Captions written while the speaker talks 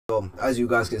So as you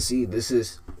guys can see, this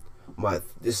is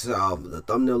how the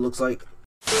thumbnail looks like.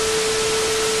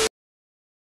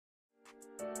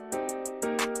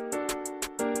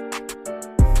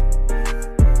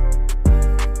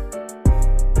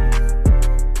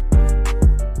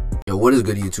 Yo, what is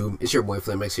good, YouTube? It's your boy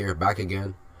FLAMEX here, back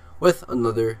again with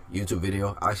another YouTube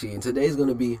video. Actually, and today's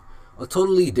gonna be a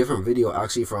totally different video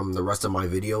actually from the rest of my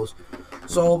videos.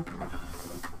 So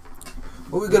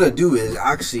what we're gonna do is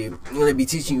actually I'm gonna be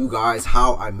teaching you guys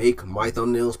how I make my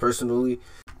thumbnails personally,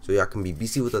 so y'all can be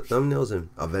busy with the thumbnails and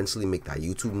eventually make that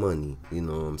YouTube money. You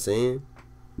know what I'm saying?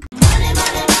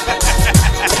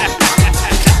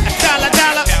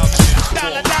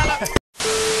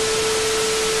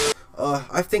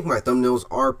 I think my thumbnails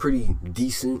are pretty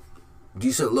decent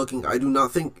looking. I do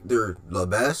not think they're the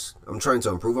best. I'm trying to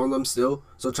improve on them still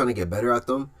trying to get better at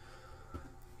them,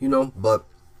 you know, but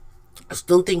I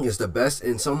still think it's the best.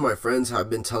 And some of my friends have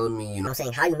been telling me, you know, I'm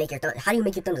saying, how do you make your thumbnails, how do you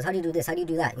do this, how do you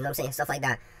do that, you know what I'm saying, stuff like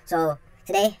that. So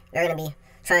today we're gonna be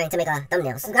trying to make a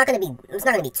thumbnail. So it's not gonna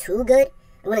be too good.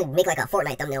 I'm gonna make like a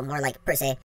Fortnite thumbnail, more like per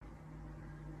se.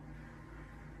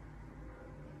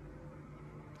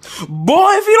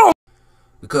 Boy, if you don't,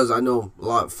 because I know a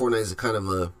lot. Fortnite is kind of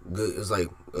a good, it's like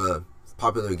a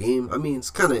popular game. I mean, it's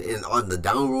kind of on the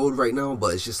down road right now,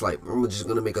 but it's just like I'm just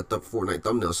gonna make a Fortnite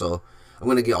thumbnail. So I'm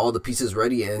gonna get all the pieces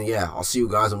ready, and yeah, I'll see you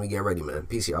guys when we get ready, man.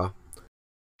 Peace, y'all.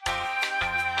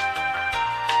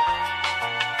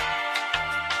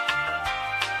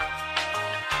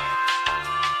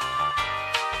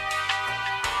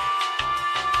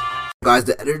 Guys,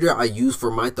 the editor I use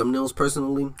for my thumbnails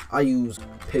personally, I use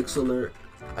Pixlr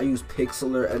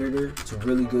Editor. It's a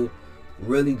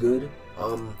really good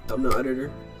thumbnail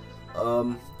editor.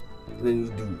 And then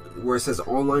you do where it says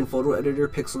online photo editor,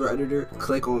 Pixlr Editor,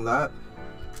 click on that,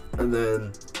 and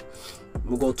then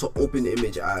we'll go to open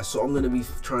image as. So I'm gonna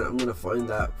find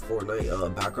that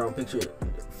Fortnite background picture.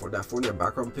 For that Fortnite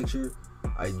background picture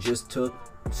I just took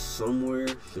somewhere,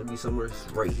 should be somewhere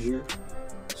right here.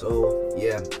 So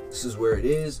yeah, this is where it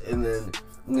is, and then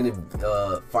I'm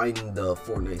gonna find the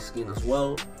Fortnite skin as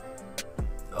well.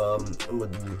 I'm gonna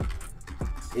do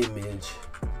image.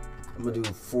 I'm gonna do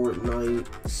Fortnite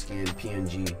skin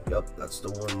PNG. Yep, that's the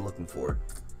one I'm looking for.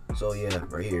 So yeah,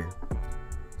 right here.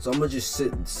 So I'm gonna just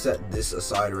set this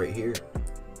aside right here.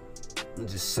 And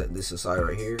just set this aside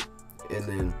right here. And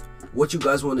then what you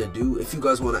guys want to do, if you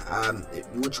guys want to add,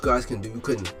 what you guys can do, you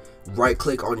can right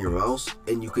click on your mouse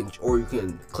and you can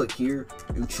click here,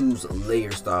 you choose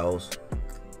layer styles.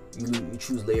 You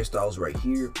choose layer styles right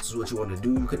here. This is what you want to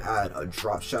do. You can add a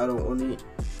drop shadow on it.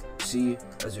 See,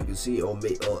 as you can see, it'll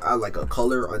add like a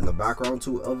color on the background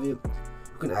of it.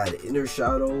 You can add inner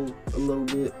shadow a little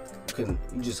bit.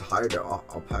 You just hide the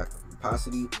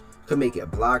opacity. You can make it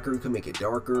blacker, you can make it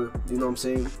darker, you know what I'm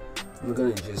saying? I'm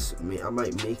gonna I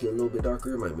might make it a little bit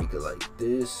darker. I might make it like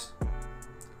this.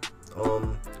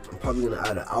 I'm probably gonna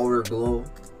add an outer glow.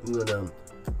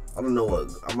 I don't know what,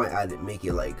 I might make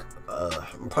it like,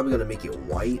 I'm probably gonna make it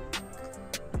white.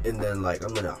 And then like,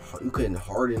 you can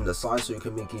harden the size so you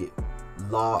can make it a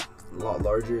lot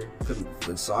larger.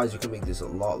 With size, you can make this a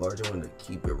lot larger. I'm gonna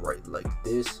keep it right like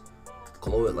this,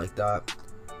 glow it like that.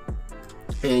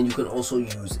 And you can also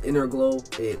use inner glow.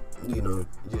 It, you know,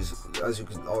 just as you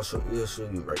can also, it'll show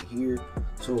you right here.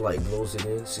 So like glows it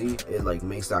in. See, it like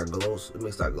makes that glow. It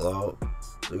makes that glow out.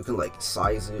 So you can like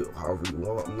size it however you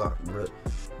want. I'm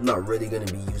not really gonna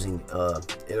be using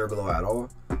inner glow at all.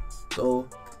 So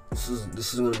this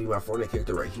is gonna be my Fortnite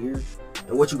character right here.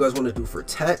 And what you guys want to do for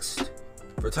text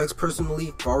personally,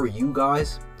 if I were you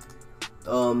guys,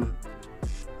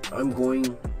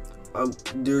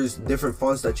 there's different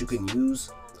fonts that you can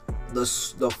use. The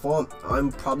font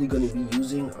I'm probably going to be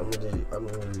using, I'm gonna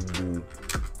do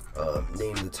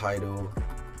name the title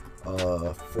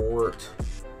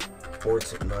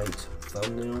Fortnite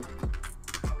thumbnail.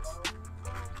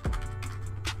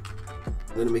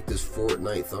 I'm gonna make this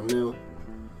Fortnite thumbnail,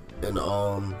 and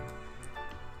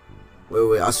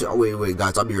wait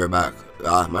guys, I'll be right back.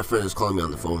 My friend is calling me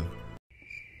on the phone.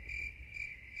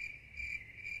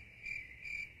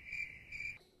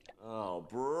 oh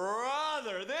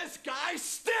brother, this guy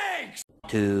stinks.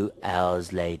 2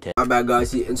 hours later. My bad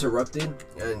guys, he interrupted,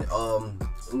 and I'm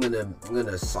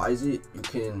gonna size it. You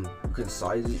can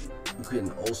size it. You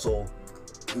can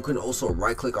also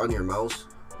right click on your mouse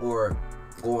or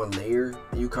go on layer,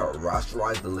 and you can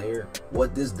rasterize the layer.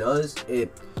 What this does,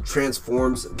 it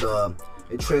transforms the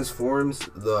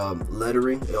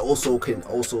lettering. It also can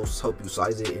help you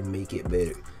size it and make it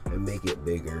bigger.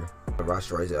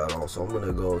 Rasterize it at all. So I'm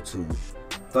gonna go to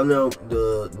thumbnail,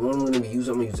 the one I'm going to be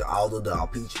using, I'm going to use Aldo de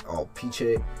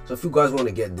Alpiche. So if you guys want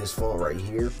to get this font right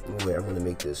here, anyway, I'm going to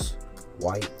make this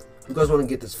white. If you guys want to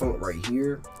get this font right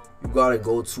here, you got to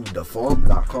go to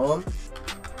thefont.com.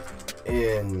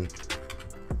 And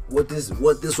what this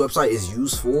website is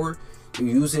used for, you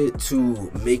use it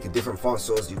to make different fonts.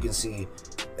 So as you can see,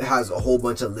 it has a whole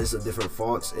bunch of lists of different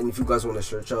fonts. And if you guys want to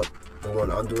search up the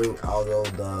one I'm doing, Aldo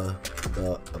the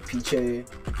Apiche,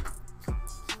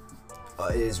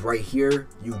 is right here.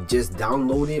 You just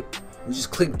download it. You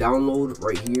just click download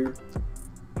right here.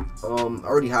 I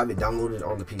already have it downloaded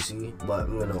on the PC, but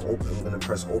I'm gonna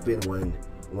press open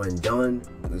when done.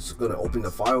 It's gonna open the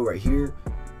file right here,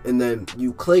 and then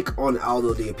you click on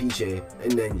Aldo de Apiche,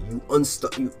 and then you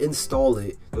install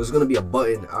it. There's gonna be a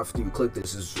button after you click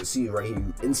this. See right here,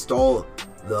 you install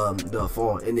the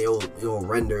font, and it'll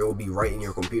render. It will be right in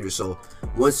your computer. So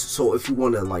if you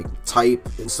want to like type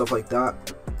and stuff like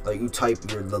that, like you type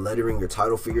the lettering, your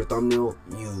title for your thumbnail,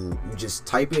 you just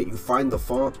type it, you find the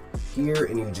font here,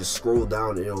 and you just scroll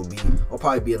down, and it'll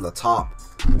probably be in the top,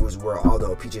 was where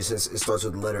Aldo Apiche, since it starts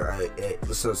with the letter A.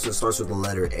 Since it starts with the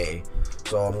letter A.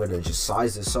 So I'm gonna just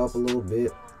size this up a little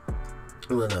bit.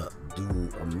 I'm gonna do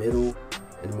a middle,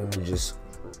 and I'm gonna just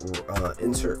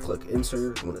click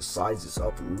insert. I'm gonna size this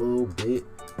up a little bit.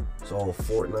 So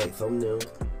Fortnite thumbnail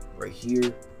right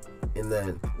here. And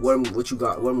then what I'm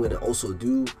gonna also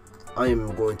do, I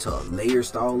am going to layer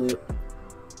style it.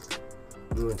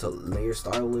 I'm going to layer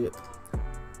style it.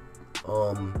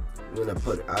 I'm gonna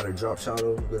add a drop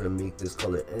shadow. I'm gonna make this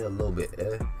color a little bit.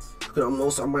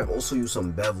 I might also use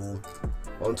some bevel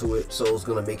onto it, so it's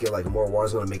gonna make it like more water.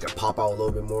 It's gonna make it pop out a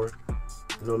little bit more.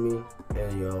 You know what I mean?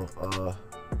 And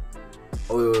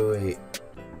oh wait,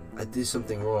 I did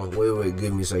something wrong. Wait,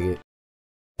 give me a second.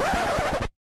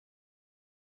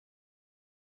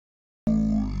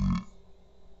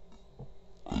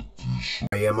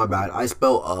 Yeah, my bad. I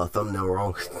spelled thumbnail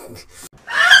wrong.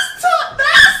 That's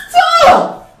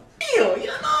tough. You know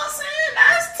what I'm saying?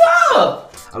 That's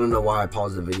tough. I don't know why I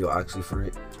paused the video actually for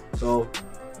it. So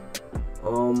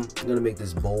I'm gonna make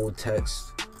this bold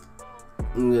text.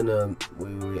 I'm gonna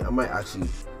wait. I might actually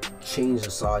change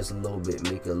the size a little bit,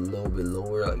 make it a little bit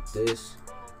lower like this.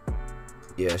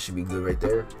 Yeah, it should be good right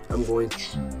there. I'm going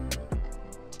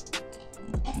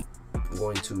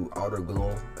to outer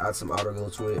glow, add some outer glow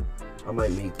to it. I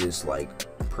might make this like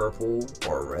purple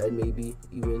or red, maybe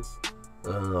even.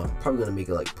 Probably gonna make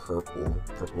it like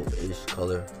purple-ish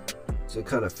color, so it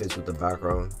kind of fits with the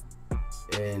background.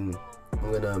 And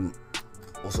I'm gonna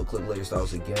also click layer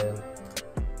styles again.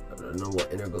 I don't know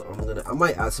what inner glow. I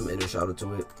might add some inner shadow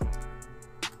to it,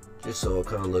 just so it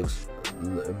kind of looks.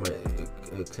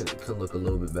 It can look a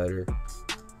little bit better.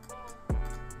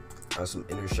 Add some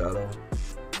inner shadow.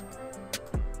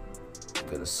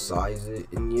 Gonna size it,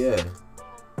 and yeah,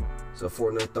 it's a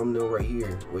Fortnite thumbnail right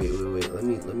here. Wait,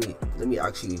 let me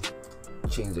actually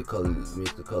change the color,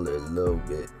 make the color a little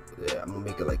bit. Yeah, I'm gonna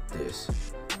make it like this.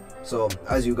 So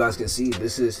as you guys can see,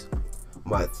 this is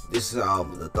how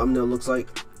the thumbnail looks like.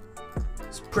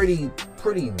 It's pretty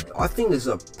I think it's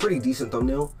a pretty decent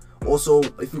thumbnail. Also,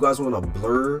 if you guys want to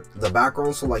blur the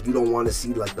background, so like you don't want to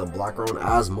see like the background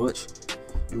as much,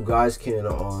 you guys can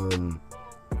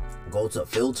go to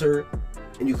filter,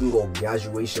 and you can go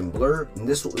graduation blur, and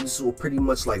this will pretty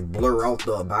much like blur out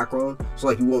the background, so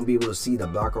like you won't be able to see the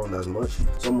background as much.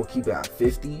 So I'm gonna keep it at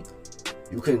 50.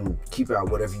 You can keep it at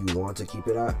whatever you want to keep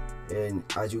it at. And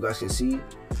as you guys can see,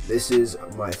 this is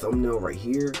my thumbnail right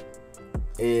here,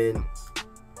 and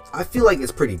I feel like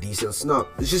it's pretty decent.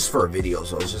 It's just for a video,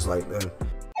 so it's just like, man.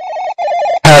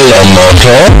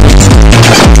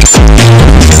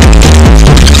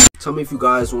 Tell me if you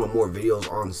guys want more videos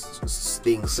on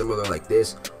things similar like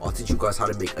this. I'll teach you guys how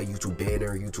to make a YouTube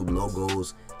banner, YouTube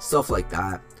logos, stuff like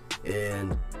that.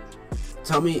 And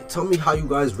tell me how you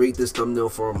guys rate this thumbnail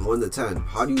from 1 to 10.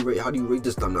 How do you rate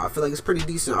this thumbnail? I feel like it's pretty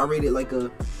decent. I rate it like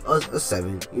a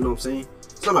 7. You know what I'm saying?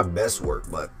 It's not my best work,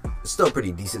 but it's still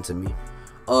pretty decent to me.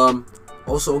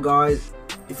 Also guys,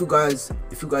 if you guys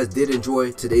did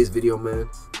enjoy today's video, man.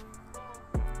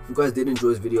 If you guys did enjoy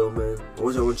this video, man, I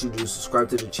want you to do is subscribe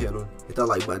to the channel, hit that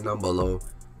like button down below,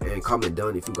 and comment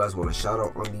down if you guys want a shout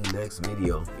out on the next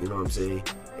video. You know what I'm saying?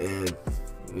 And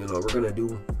you know, we're gonna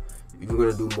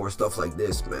do more stuff like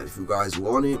this, man. If you guys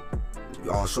want it,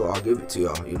 I'll give it to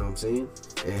y'all. You know what I'm saying?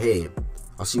 And hey,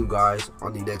 I'll see you guys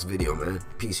on the next video, man.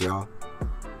 Peace, y'all.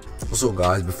 Also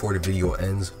guys, before the video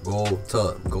ends, go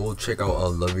check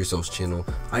out Love Yourself's channel.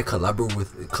 I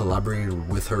collaborated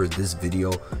with her this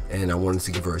video, and I wanted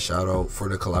to give her a shout out for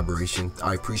the collaboration.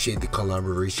 I appreciate the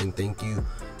collaboration. Thank you.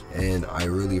 and I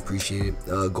really appreciate it.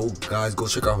 Go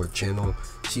check out her channel.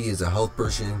 She is a health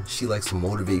person. She likes to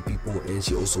motivate people, and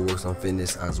she also works on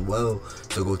fitness as well.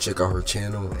 So go check out her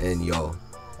channel, and yo,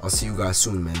 I'll see you guys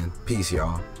soon, man. Peace,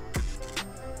 y'all.